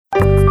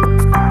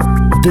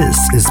This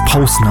is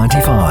Pulse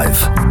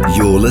 95.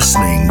 You're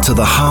listening to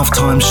the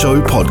Halftime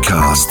Show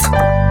podcast.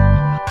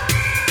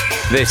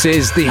 This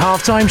is the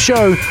Halftime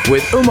Show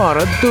with Umar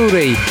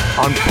Al-Duri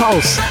on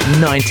Pulse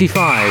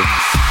 95.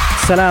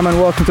 Salam and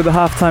welcome to the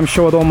Halftime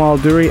Show with Umar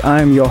Al-Duri.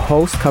 I'm your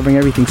host, covering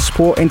everything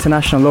sport,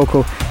 international,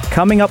 local.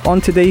 Coming up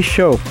on today's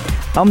show,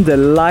 I'm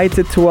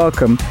delighted to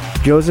welcome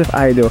Joseph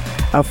Aido,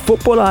 a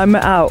footballer I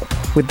met out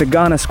with the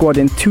Ghana squad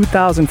in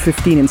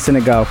 2015 in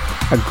Senegal.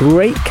 A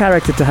great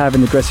character to have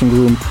in the dressing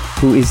room,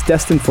 who is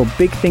destined for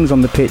big things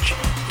on the pitch.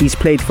 He's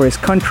played for his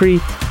country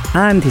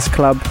and his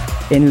club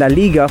in La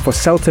Liga for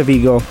Celta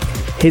Vigo.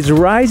 His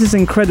rise is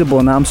incredible,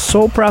 and I'm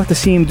so proud to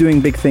see him doing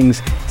big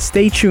things.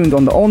 Stay tuned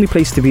on the only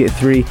place to be at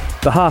 3,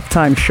 the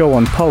Halftime Show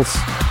on Pulse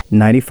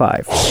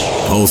 95.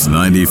 Pulse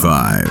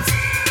 95.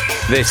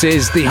 This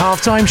is the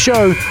Halftime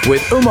Show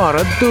with Umar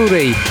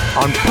Al-Duri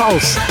on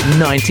Pulse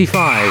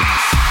 95.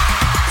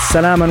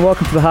 Salam and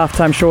welcome to the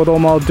Halftime Show with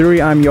Umar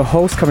Al-Duri. I'm your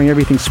host, covering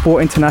everything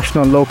sport,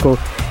 international and local.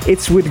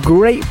 It's with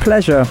great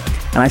pleasure,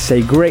 and I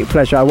say great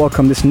pleasure, I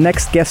welcome this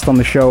next guest on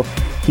the show.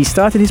 He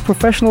started his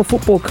professional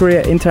football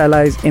career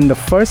interlies in the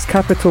first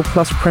Capital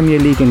Plus Premier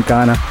League in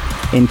Ghana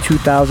in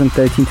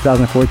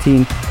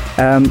 2013-2014.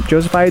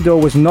 Joseph Aido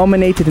was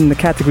nominated in the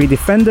category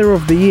Defender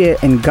of the Year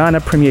in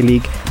Ghana Premier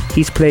League.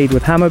 He's played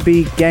with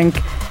Hammarby,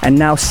 Genk, and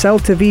now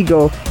Celta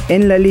Vigo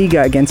in La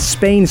Liga against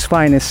Spain's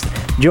finest.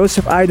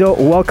 Joseph Aido,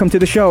 welcome to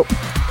the show.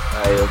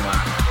 Hi, Omar.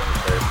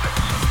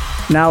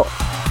 Now,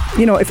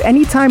 you know, if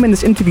any time in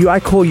this interview I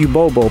call you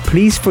Bobo,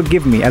 please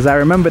forgive me, as I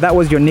remember that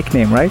was your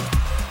nickname, right?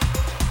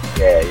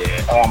 Yeah.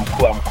 Oh,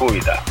 I'm cool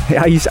with that.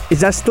 Is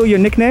that still your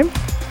nickname?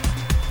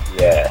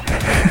 Yeah.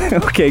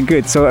 Okay,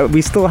 good. So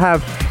we still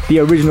have the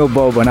original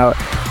Bobo. Now,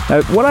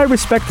 what I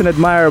respect and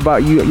admire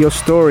about your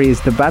story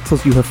is the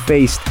battles you have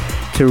faced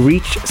to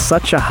reach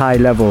such a high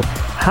level.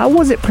 How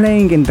was it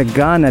playing in the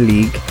Ghana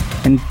League,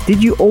 and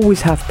did you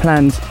always have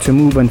plans to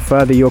move and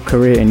further your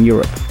career in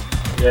Europe?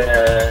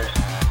 Yeah.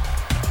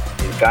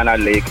 In Ghana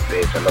League,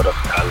 there's a lot of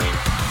talent,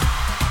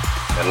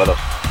 a lot of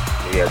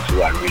players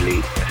who are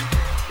really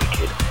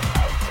wicked.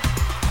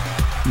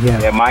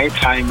 Yeah. My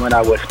time when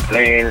I was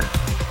playing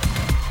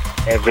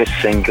every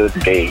single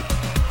day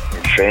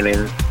in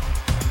training,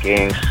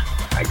 games,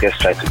 I just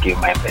try to give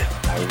my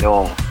best. I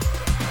know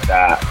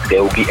that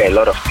there will be a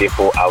lot of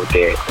people out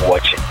there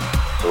watching.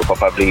 So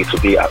probably to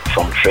be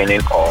from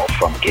training or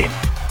from game.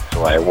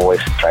 So I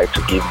always try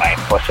to give my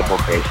possible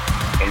best.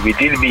 And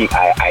within me,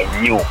 I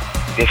knew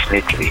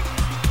definitely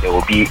there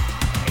will be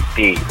a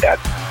day that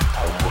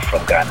I will move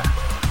from Ghana.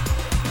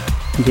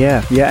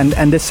 Yeah,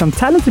 and there's some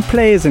talented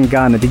players in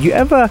Ghana. Did you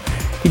ever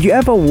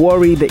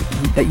worry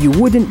that you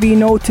wouldn't be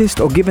noticed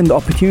or given the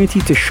opportunity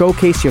to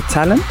showcase your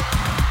talent?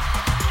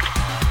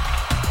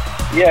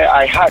 Yeah,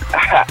 I had.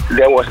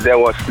 There was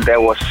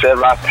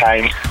several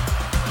times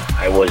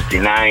I was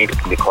denied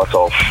because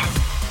of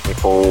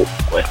people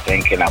were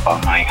thinking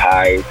about my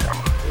height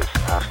and this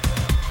stuff,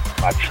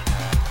 but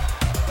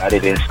that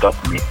didn't stop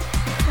me.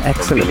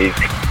 Excellent. Don't believe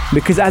me.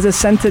 Because as a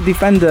center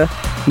defender,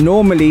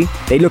 normally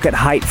they look at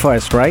height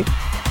first, right?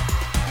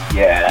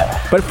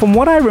 Yeah. But from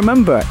what I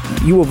remember,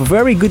 you were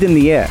very good in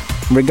the air,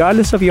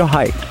 regardless of your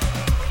height.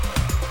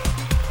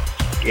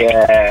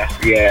 Yeah.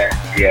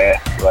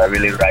 You are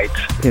really right.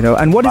 You know,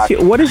 and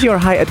what is your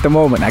height at the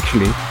moment,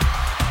 actually?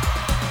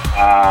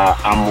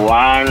 I'm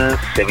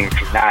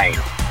 179.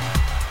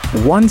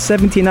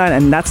 179,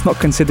 and that's not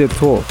considered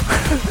tall.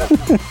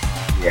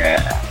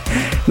 Yeah.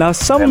 Now,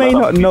 some may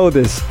not know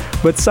this,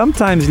 but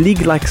sometimes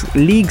leagues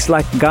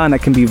like Ghana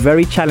can be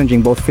very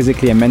challenging, both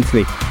physically and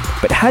mentally.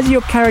 But has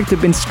your character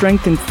been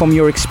strengthened from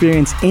your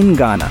experience in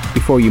Ghana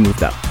before you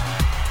moved up?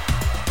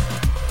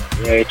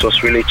 Yeah, it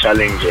was really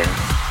challenging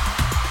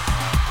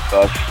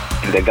because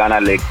in the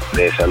Ghana League,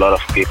 there's a lot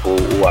of people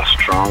who are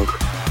strong,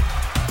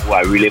 who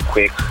are really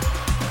quick,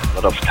 a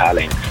lot of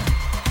talent.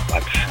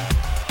 But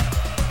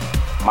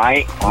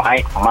my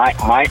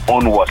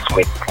own was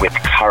with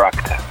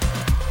character.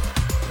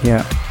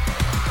 Yeah.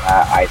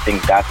 I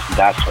think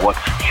that's what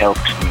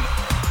helped me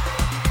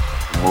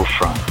move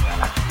from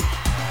Ghana.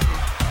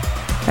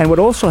 And what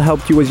also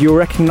helped you was you were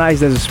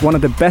recognized as one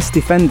of the best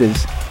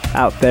defenders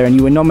out there, and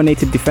you were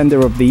nominated Defender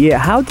of the Year.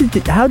 How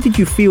did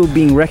you feel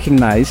being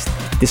recognized,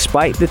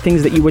 despite the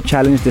things that you were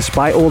challenged,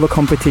 despite all the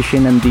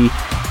competition and the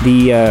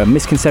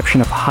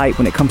misconception of height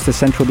when it comes to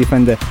central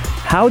defender?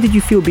 How did you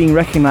feel being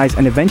recognized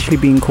and eventually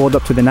being called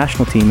up to the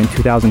national team in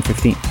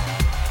 2015?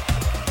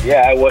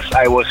 Yeah, I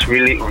was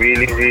really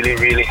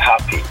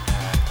happy,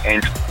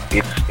 and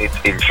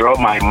it drew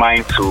my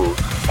mind to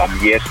some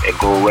years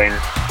ago when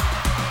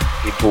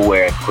people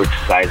were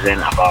criticizing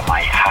about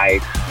my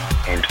height,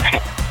 and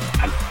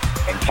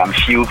some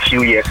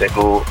few years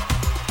ago,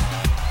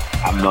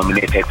 I'm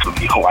nominated to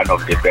be one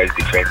of the best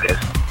defenders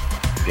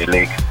in the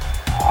league.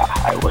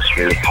 I was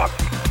really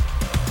happy.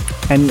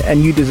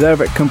 And you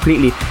deserve it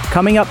completely.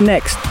 Coming up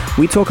next,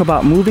 we talk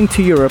about moving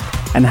to Europe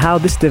and how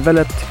this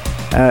developed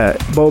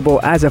Bobo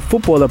as a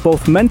footballer,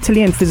 both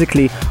mentally and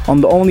physically,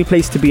 on the only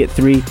place to be at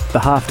 3, the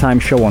Halftime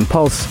Show on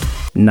Pulse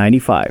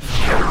 95.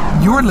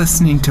 You're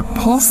listening to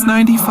Pulse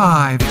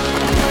 95.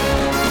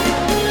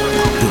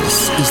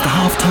 This is the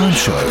Halftime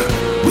Show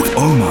with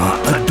Omar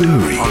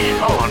Adouri.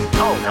 On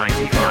Pulse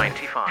 95.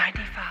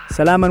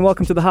 Salam and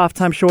welcome to the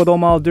Halftime Show with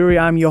Omar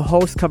Adouri. I'm your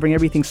host, covering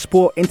everything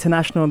sport,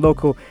 international and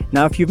local.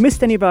 Now, if you've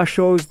missed any of our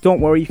shows, don't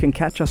worry, you can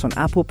catch us on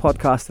Apple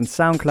Podcasts and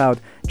SoundCloud.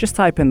 Just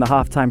type in the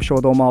Halftime Show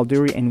with Omar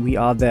Adouri and we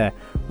are there.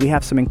 We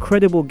have some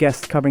incredible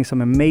guests covering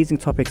some amazing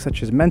topics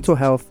such as mental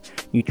health,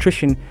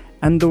 nutrition,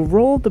 and the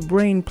role the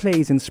brain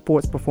plays in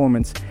sports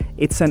performance.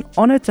 It's an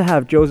honor to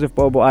have Joseph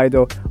Bobo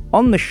Aido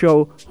on the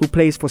show, who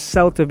plays for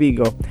Celta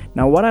Vigo.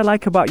 Now, what I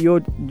like about your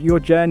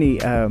journey,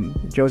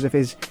 Joseph,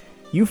 is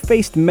you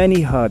faced many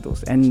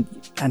hurdles and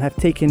have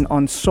taken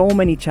on so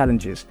many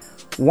challenges.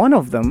 One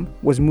of them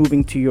was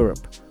moving to Europe.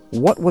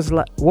 What was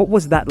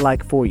that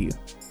like for you?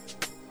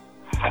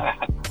 I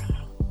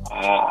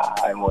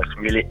was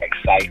really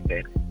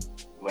excited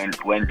when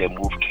the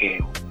move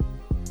came.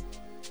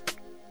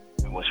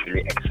 I was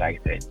really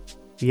excited.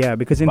 Yeah,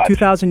 because in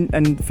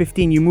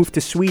 2015 you moved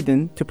to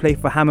Sweden to play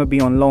for Hammarby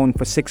on loan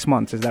for 6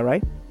 months. Is that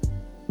right?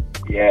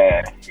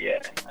 Yeah.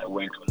 I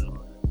went on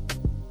loan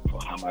for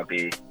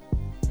Hammarby.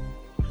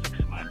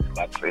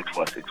 But it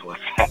was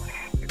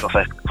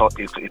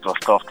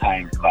tough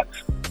times, but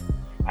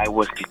I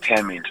was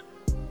determined.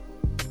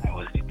 And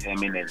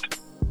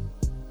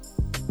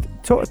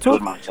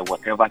told myself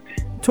whatever.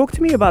 Talk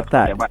to me about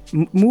that.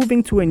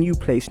 Moving to a new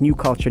place, new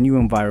culture, new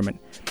environment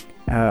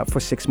for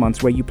 6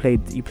 months, where you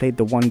played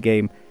the one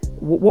game.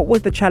 What were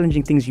the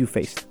challenging things you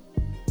faced?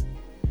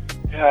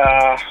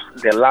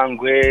 The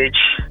language,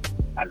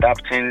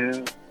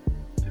 adapting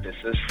to the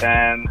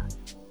system,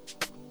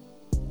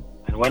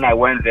 and when I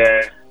went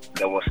there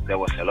was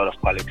a lot of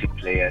quality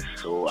players,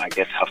 so I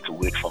just have to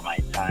wait for my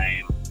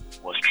time.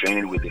 Was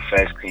training with the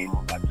first team,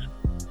 but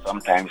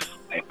sometimes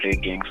I play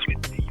games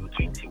with the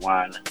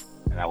U21,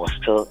 and I was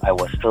still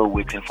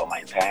waiting for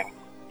my time.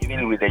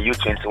 Even with the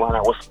U21,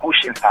 I was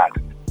pushing hard.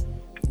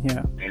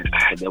 Yeah. And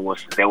there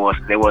was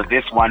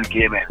this one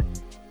game, and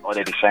all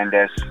the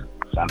defenders,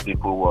 some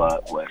people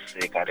were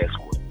sick, others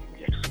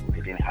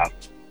didn't have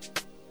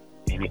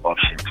any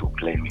option to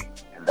play me,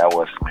 and that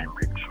was my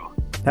breakthrough.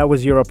 That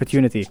was your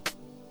opportunity.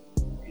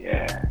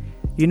 Yeah.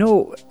 You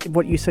know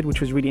what you said, which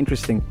was really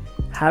interesting,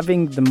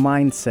 having the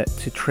mindset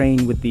to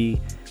train with the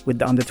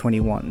under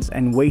 21s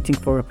and waiting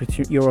for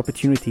your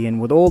opportunity,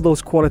 and with all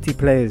those quality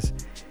players.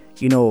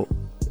 You know,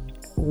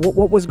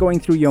 what was going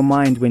through your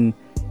mind when,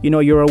 you know,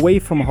 you're away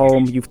from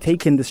home, you've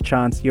taken this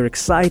chance, you're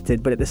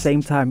excited, but at the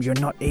same time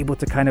you're not able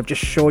to kind of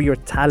just show your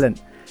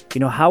talent? You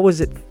know, how was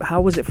it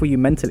for you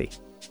mentally?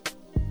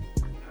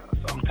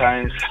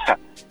 Sometimes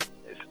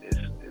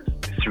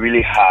it's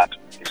really hard.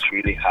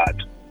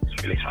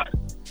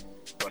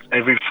 But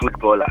every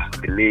footballer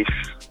believes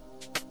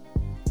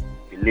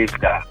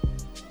that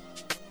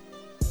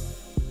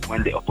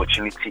when the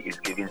opportunity is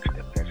given to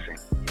the person,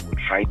 he will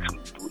try to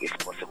do his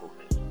possible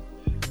best.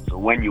 So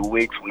when you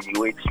wait, and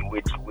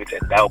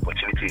that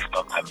opportunity is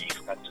not coming, you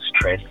start to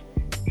stress,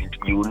 and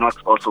you're not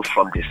also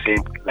from the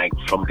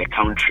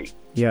country.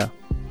 Yeah.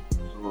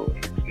 So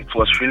it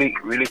was really,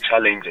 really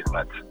challenging,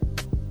 but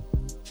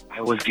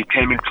I was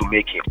determined to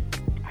make it.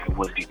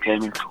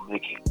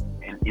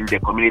 And in the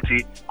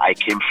community I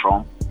came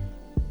from,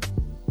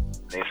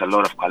 there's a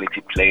lot of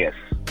quality players,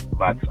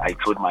 but I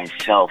told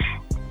myself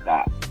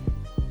that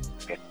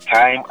the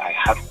time I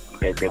have,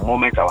 the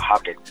moment I'll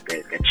have the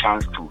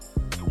chance to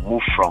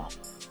move from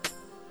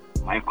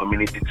my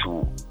community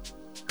to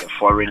the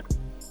foreign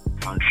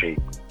country,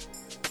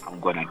 I'm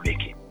gonna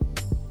make it.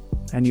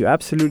 And you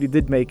absolutely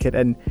did make it,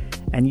 and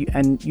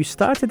you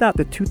started out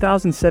the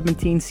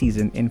 2017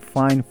 season in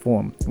fine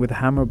form with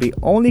Hammarby,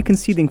 only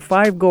conceding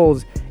 5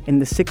 goals in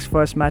the 6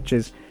 first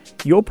matches.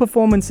 Your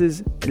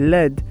performances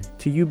led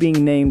to you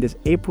being named as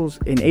April's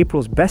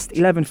best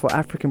 11 for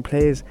African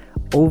players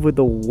over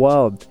the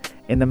world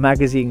in the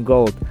magazine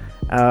Goal.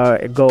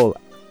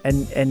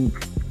 And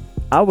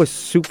I was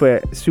super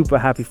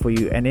happy for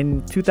you. And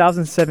in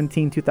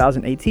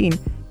 2017-2018,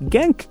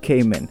 Genk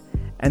came in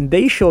and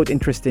they showed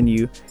interest in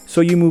you,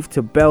 so you moved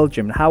to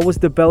Belgium. How was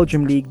the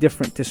Belgium league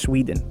different to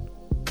Sweden?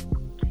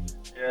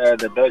 Yeah,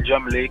 the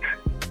Belgium league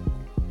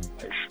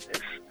is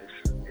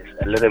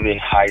a little bit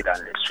higher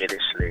than the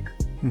Swedish league.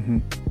 Mm-hmm.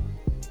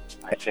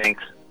 I think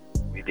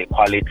with the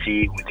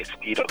quality, with the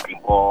speed of the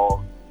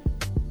ball,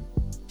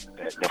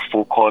 the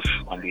focus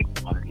on the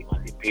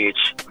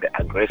pitch, the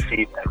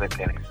aggressive,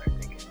 everything is, I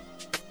think,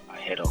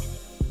 ahead of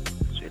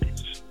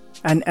Swedish.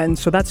 And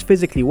so that's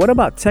physically. What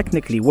about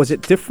technically? Was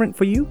it different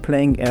for you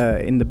playing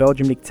in the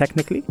Belgium league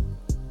technically?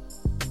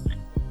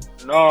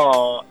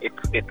 No, it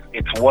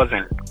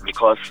wasn't,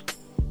 because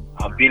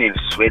I've been in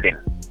Sweden.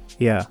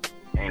 Yeah.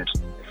 And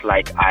it's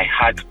like I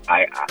had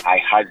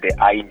the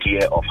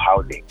idea of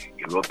how the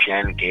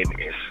European game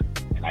is,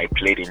 and I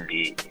played in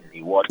the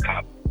World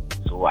Cup,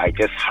 so I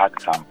just had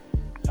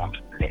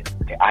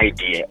the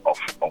idea of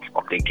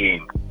the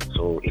game.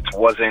 So it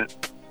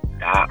wasn't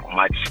that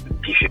much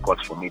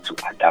difficult for me to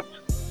adapt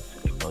to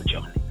the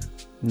Belgium league.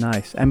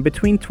 Nice. And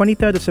between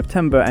 23rd of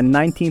September and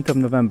 19th of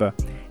November,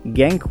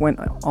 Genk went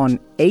on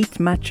 8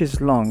 matches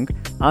long,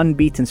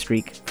 unbeaten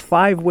streak,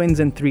 5 wins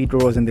and 3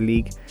 draws in the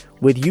league,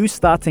 with you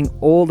starting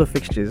all the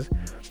fixtures.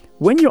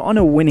 When you're on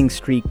a winning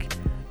streak,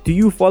 do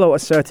you follow a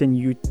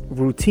certain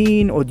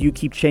routine, or do you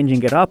keep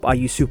changing it up? Are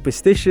you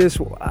superstitious?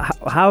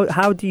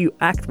 How do you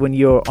act when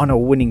you're on a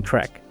winning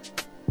track?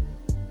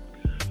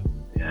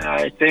 Yeah,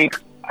 I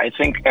think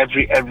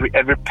every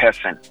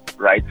person,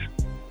 right?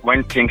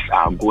 When things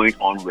are going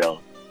on well,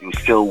 you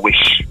still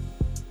wish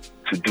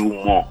to do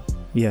more.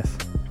 Yes.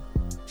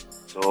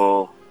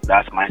 So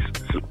that's my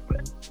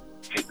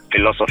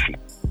philosophy.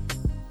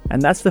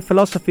 And that's the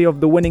philosophy of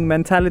the winning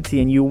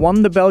mentality. And you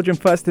won the Belgian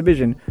First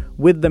Division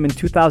with them in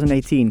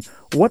 2018.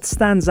 What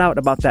stands out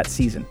about that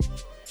season?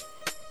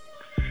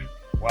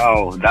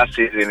 Wow, that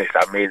season is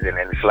amazing.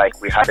 And it's like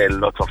we had a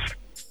lot of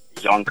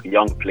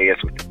young players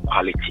with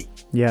quality.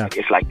 Yeah.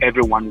 It's like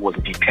everyone was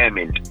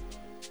determined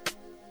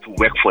to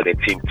work for the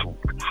team to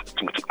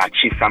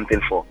achieve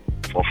something for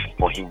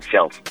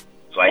himself.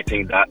 So I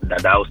think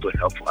that also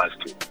helped us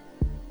to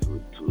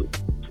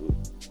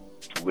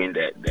win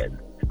the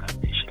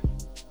competition.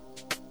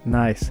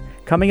 Nice.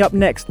 Coming up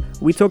next,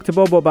 we talk to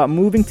Bobo about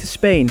moving to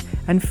Spain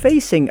and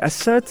facing a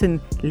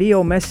certain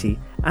Leo Messi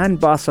and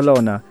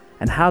Barcelona,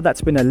 and how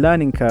that's been a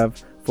learning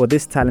curve for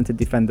this talented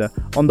defender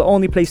on the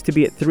only place to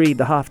be at 3,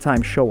 the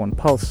halftime show on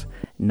Pulse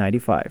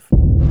 95.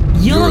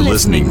 You're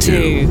listening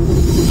to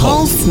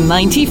Pulse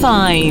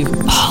 95.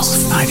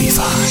 Pulse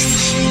 95.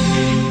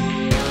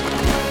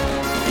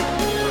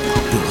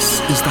 This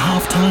is the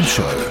halftime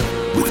show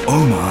with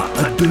Omar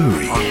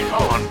Adouri.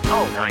 On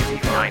Pulse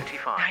 95.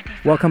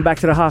 Welcome back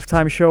to the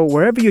halftime show,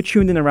 wherever you're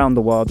tuned in around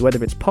the world,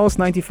 whether it's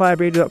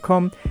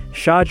pulse95radio.com,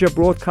 Sharjah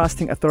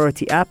Broadcasting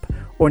Authority app,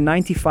 or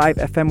 95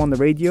 FM on the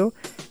radio.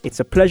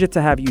 It's a pleasure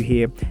to have you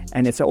here,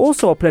 and it's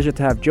also a pleasure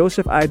to have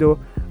Joseph Aido,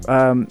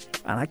 and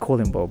I call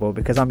him Bobo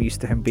because I'm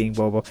used to him being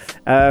Bobo,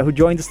 who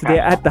joins us today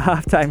at the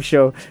halftime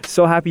show.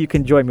 So happy you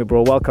can join me,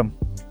 bro. Welcome.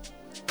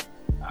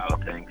 Oh,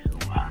 thanks.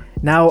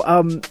 Now,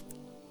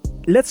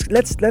 let's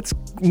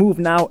move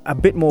now a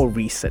bit more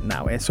recent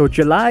now. So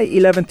July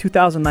 11,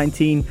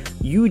 2019,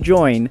 you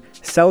join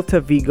Celta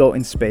Vigo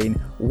in Spain.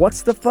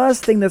 What's the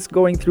first thing that's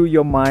going through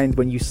your mind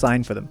when you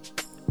sign for them?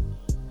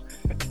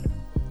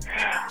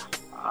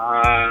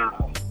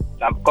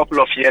 A couple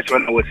of years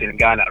when I was in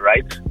Ghana,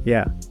 right?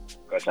 Yeah.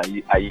 Because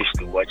I used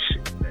to watch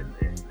the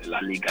La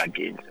Liga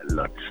games a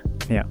lot.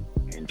 Yeah.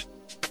 And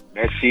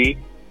Messi,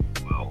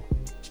 wow.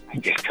 I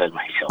just tell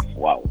myself,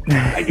 wow.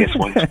 I just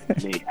want to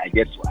play. I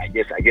just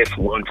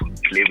want to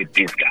play with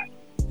this guy.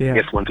 Yeah. I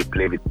just want to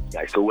play with this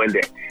guy. So when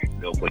the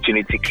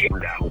opportunity came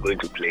that I'm going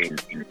to play in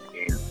Spain,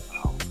 it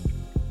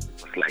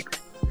was like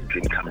a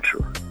dream come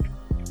true.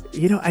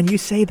 You know, and you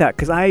say that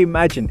because I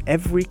imagine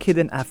every kid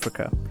in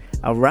Africa,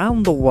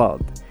 around the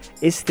world,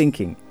 is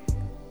thinking,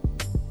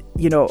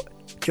 you know,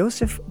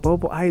 Joseph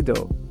Bobo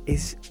Aido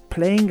is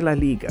playing La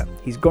Liga.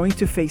 He's going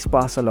to face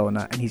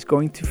Barcelona and he's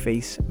going to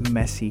face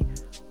Messi.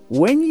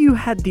 When you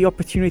had the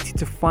opportunity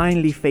to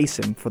finally face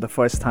him for the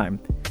first time,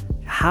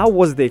 how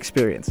was the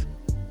experience?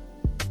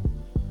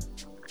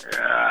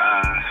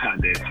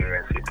 The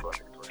experience, it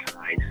was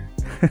nice.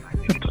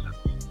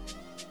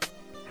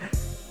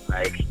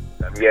 Like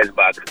some years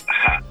back,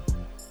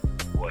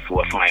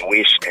 was my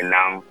wish, and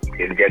now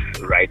it's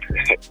just right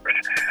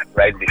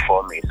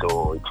before me.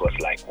 So it was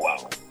like,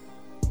 wow,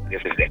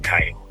 this is the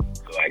time.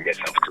 So I just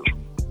have to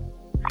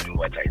do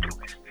what I do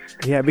best.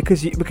 Yeah,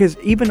 because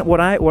even what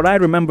I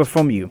remember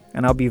from you,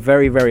 and I'll be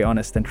very, very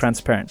honest and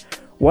transparent,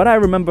 what I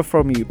remember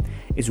from you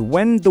is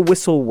when the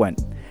whistle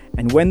went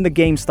and when the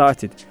game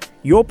started,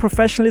 your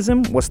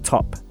professionalism was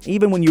top,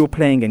 even when you were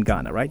playing in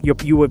Ghana, right?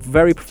 You were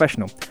very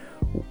professional.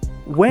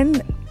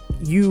 When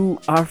you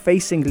are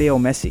facing Leo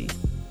Messi,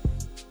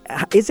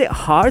 is it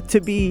hard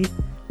to be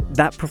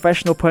that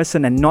professional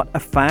person and not a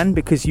fan,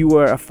 because you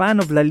were a fan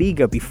of La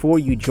Liga before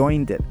you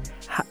joined it?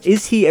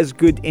 Is he as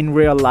good in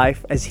real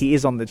life as he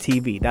is on the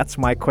TV? That's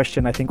my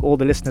question. I think all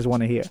the listeners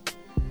want to hear.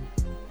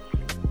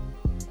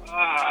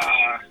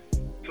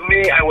 To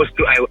me, I was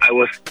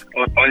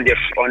on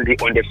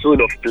the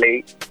field of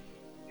play.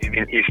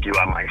 Even if you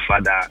are my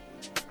father,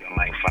 you are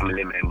my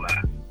family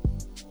member.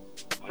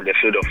 On the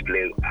field of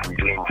play, I'm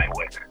doing my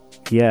work.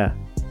 Yeah.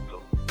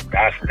 So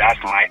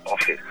that's my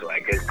office. So I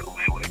just do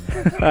my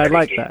work. I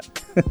like that.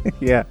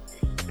 Yeah.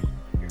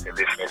 It's a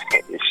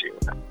different issue.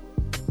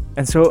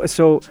 And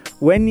so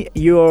when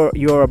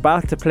you're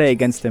about to play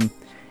against him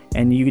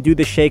and you do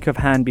the shake of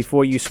hand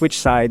before you switch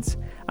sides,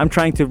 I'm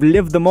trying to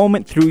live the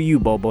moment through you,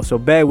 Bobo, so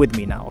bear with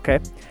me now, okay?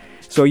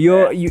 So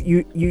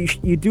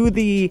you do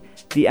the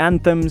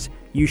anthems,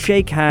 you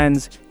shake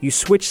hands, you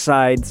switch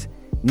sides.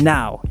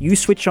 Now you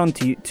switch on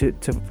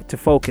to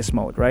focus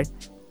mode, right?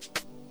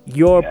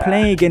 You're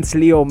playing against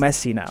Leo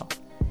Messi now.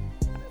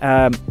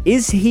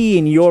 Is he,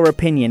 in your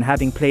opinion,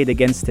 having played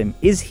against him,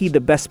 is he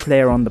the best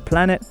player on the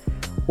planet?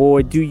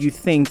 Or do you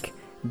think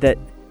that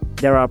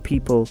there are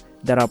people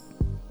that are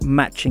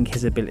matching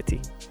his ability?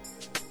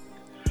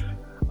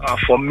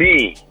 For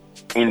me,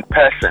 in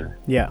person,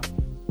 yeah,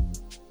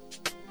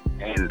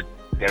 and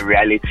the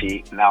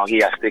reality now he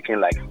has taken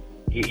like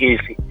he's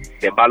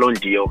the Ballon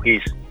d'Or.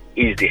 He's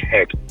the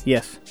head.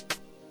 Yes.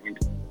 And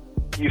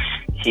if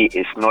he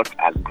is not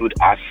as good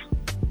as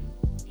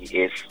he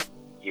is,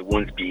 he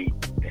won't be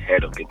the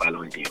head of the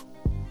Ballon d'Or.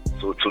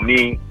 So to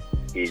me,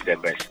 he's the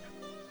best.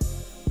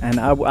 And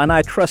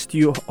I trust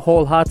you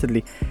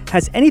wholeheartedly.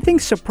 Has anything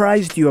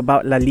surprised you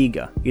about La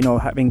Liga? You know,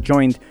 having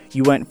joined,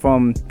 you went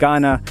from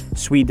Ghana,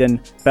 Sweden,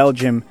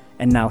 Belgium,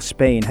 and now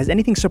Spain. Has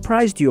anything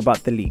surprised you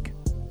about the league?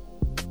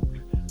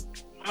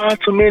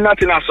 To me,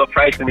 nothing has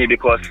surprised me,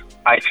 because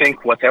I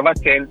think whatever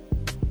thing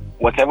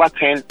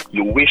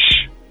you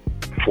wish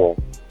for,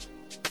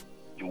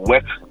 you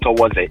work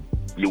towards it,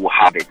 you will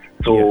have it.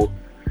 So yes.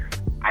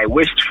 I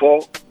wished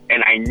for,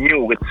 and I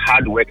knew with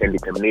hard work and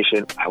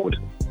determination,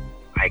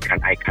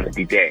 I can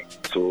be there.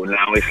 So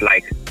now it's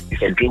like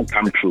it's a dream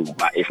come true,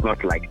 but it's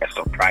not like a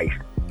surprise.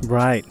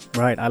 Right.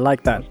 I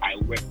like that.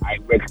 I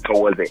work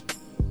towards it.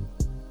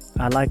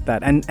 I like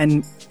that.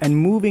 And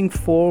moving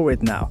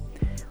forward now,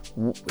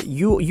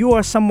 you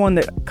are someone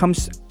that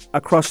comes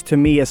across to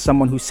me as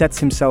someone who sets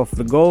himself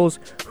the goals,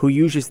 who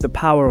uses the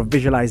power of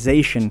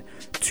visualization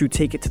to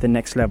take it to the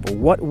next level.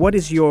 What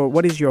is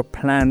your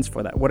plans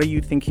for that? What are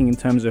you thinking in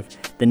terms of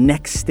the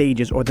next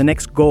stages or the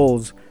next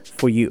goals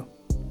for you?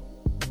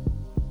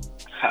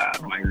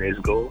 My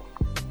next goal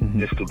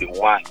is to be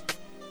one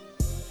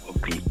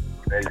of the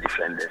best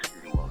defenders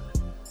in the world.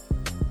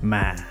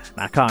 Man,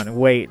 I can't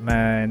wait,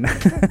 man.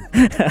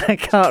 I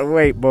can't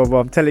wait, Bobo.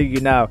 I'm telling you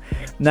now.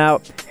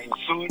 And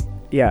soon,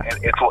 yeah,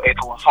 and it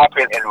will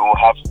happen, and we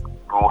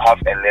will have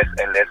endless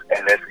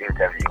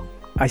interview.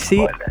 I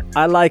see.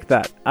 I like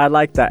that.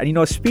 And you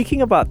know,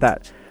 speaking about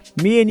that,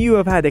 me and you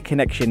have had a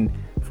connection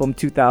from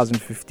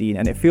 2015,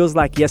 and it feels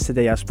like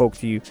yesterday I spoke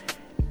to you.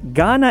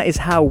 Ghana is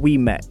how we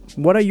met.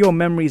 What are your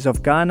memories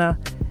of Ghana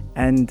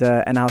and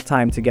our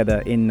time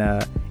together in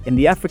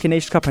the African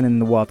Nations Cup and in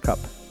the World Cup?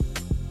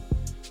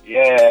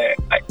 Yeah,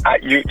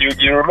 you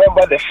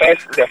remember the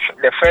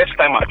first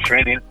time at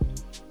training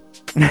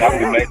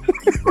that we met?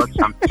 We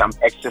got some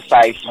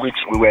exercise which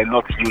we were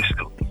not used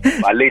to,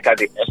 but later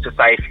the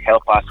exercise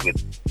helped us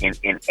with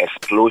in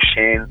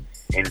explosion,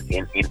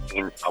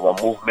 in our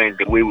movement,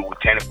 the way we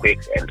would turn quick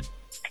and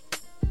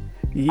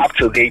up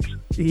to date.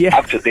 Yeah.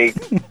 Up to date.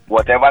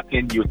 Whatever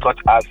thing you taught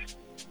us,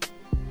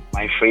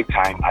 my free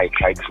time, I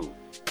try to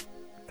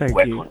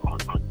work on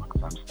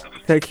some stuff.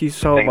 Thank you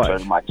so Thanks much.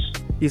 very much.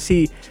 You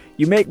see,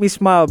 you make me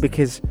smile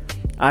because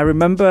I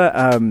remember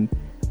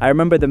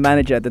the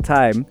manager at the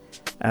time,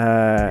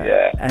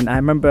 and I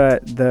remember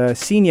the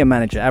senior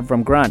manager,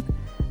 Avram Grant,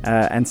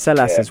 and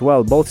Selas as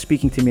well, both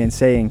speaking to me and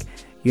saying,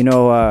 you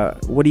know,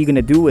 what are you going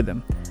to do with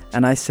them?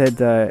 And I said,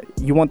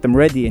 you want them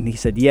ready? And he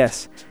said,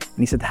 yes. And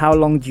he said, how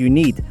long do you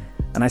need?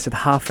 And I said,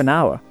 half an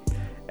hour.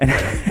 And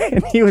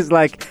he was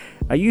like,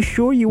 are you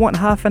sure you want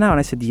half an hour? And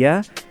I said,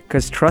 yeah,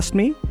 because trust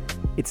me,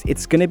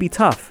 it's going to be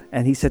tough.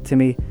 And he said to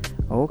me,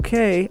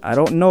 okay, I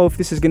don't know if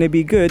this is going to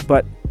be good,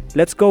 but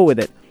let's go with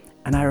it.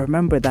 And I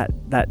remember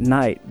that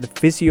night, the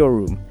physio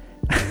room,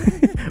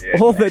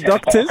 all the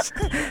doctors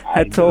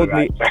had told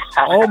me,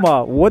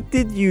 Omar, what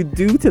did you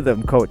do to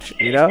them, coach?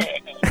 You know?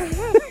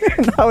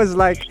 And I was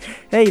like,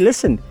 hey,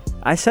 listen,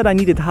 I said I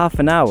needed half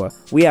an hour.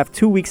 We have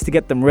 2 weeks to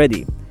get them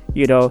ready.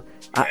 You know,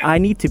 I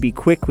need to be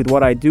quick with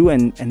what I do.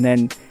 And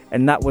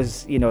that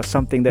was, you know,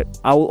 something that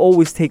I will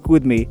always take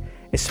with me,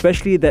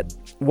 especially that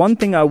one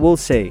thing I will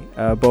say,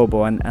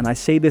 Bobo, and I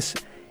say this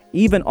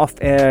even off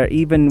air,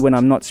 even when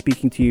I'm not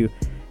speaking to you,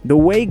 the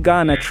way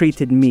Ghana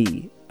treated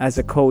me as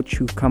a coach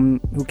who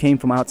came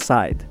from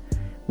outside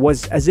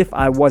was as if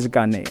I was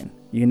Ghanaian.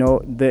 You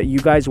know, you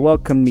guys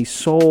welcomed me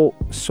so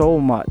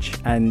much,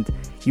 and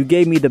you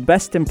gave me the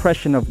best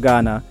impression of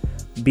Ghana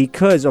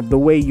because of the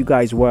way you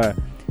guys were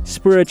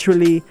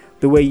spiritually,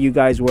 the way you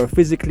guys were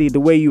physically, the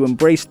way you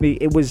embraced me.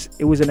 It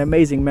was an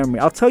amazing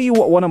memory. I'll tell you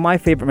what one of my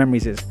favorite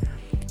memories is.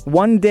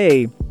 One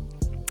day,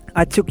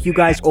 I took you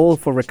guys all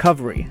for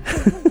recovery.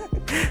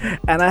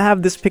 And I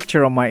have this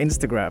picture on my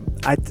Instagram.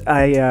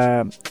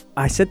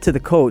 I said to the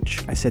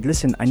coach, I said,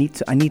 listen, I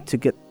need to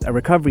get a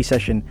recovery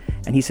session.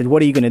 And he said,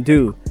 what are you going to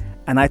do?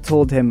 And I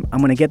told him, I'm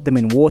going to get them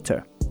in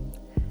water.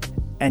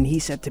 And he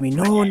said to me,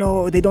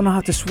 no, they don't know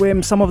how to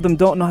swim. Some of them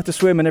don't know how to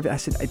swim. And everything. I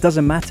said, it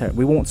doesn't matter.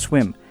 We won't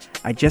swim.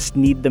 I just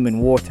need them in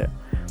water.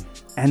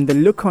 And the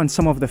look on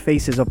some of the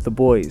faces of the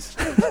boys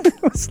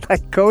was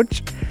like,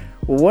 coach,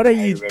 what are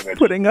you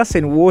putting us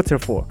in water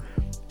for?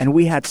 And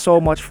we had so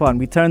much fun.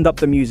 We turned up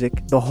the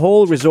music. The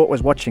whole resort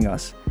was watching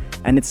us.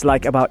 And it's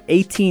like about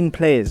 18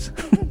 players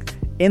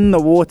in the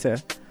water,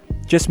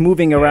 just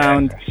moving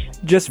around,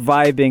 just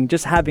vibing,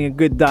 just having a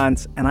good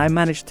dance. And I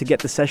managed to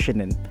get the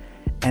session in.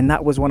 And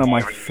that was one of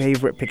my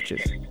favorite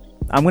pictures.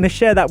 I'm going to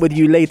share that with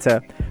you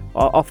later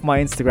off my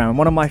Instagram.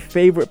 One of my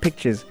favorite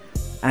pictures.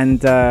 And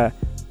the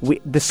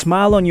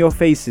smile on your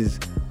faces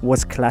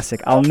was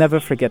classic. I'll never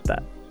forget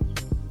that.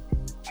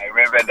 I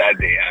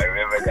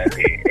remember that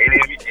day. And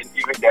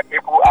even the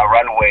people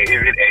around were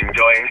even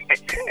enjoying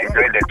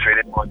the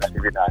training more than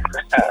even us.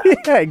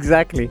 Yeah,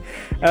 exactly.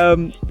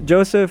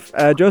 Joseph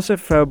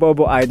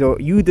Bobo Aido,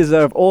 you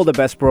deserve all the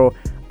best, bro.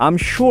 I'm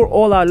sure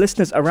all our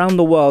listeners around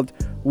the world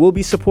will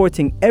be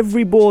supporting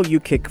every ball you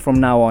kick from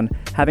now on.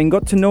 Having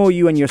got to know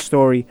you and your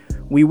story,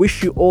 we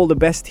wish you all the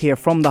best here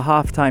from the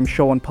Halftime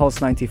Show on Pulse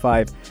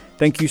 95.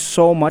 Thank you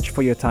so much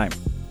for your time.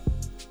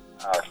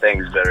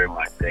 Thanks very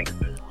much. And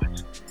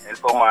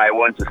I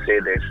want to say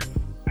this.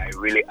 I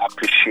really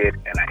appreciate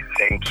and I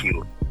thank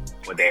you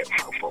for the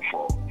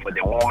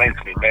moments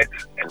we met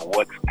and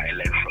what I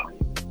learned from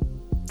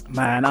you.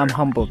 Man, I'm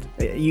humbled.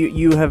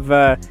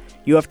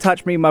 You have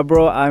touched me, my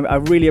bro. I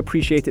really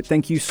appreciate it.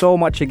 Thank you so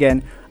much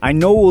again. I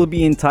know we'll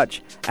be in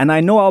touch, and I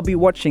know I'll be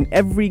watching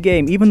every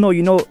game, even though,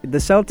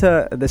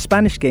 the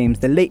Spanish games,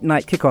 the late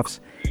night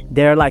kickoffs,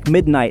 they're like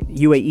midnight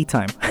UAE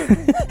time.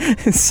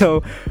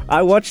 So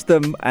I watch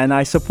them and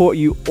I support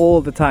you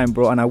all the time,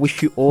 bro, and I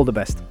wish you all the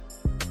best.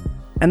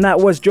 And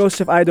that was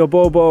Joseph Aido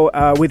Bobo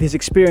with his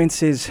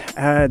experiences,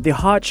 the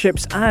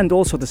hardships and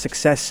also the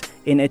success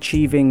in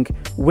achieving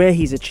where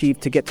he's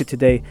achieved to get to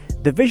today.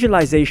 The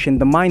visualization,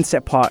 the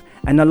mindset part,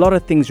 and a lot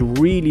of things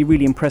really,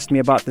 really impressed me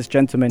about this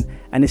gentleman.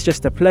 And it's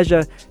just a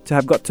pleasure to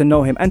have got to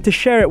know him and to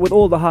share it with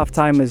all the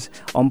half-timers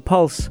on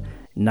Pulse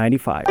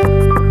 95.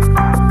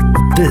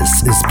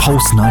 This is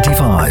Pulse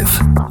 95.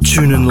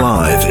 Tune in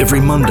live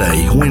every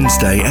Monday,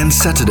 Wednesday and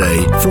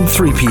Saturday from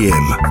 3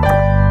 p.m.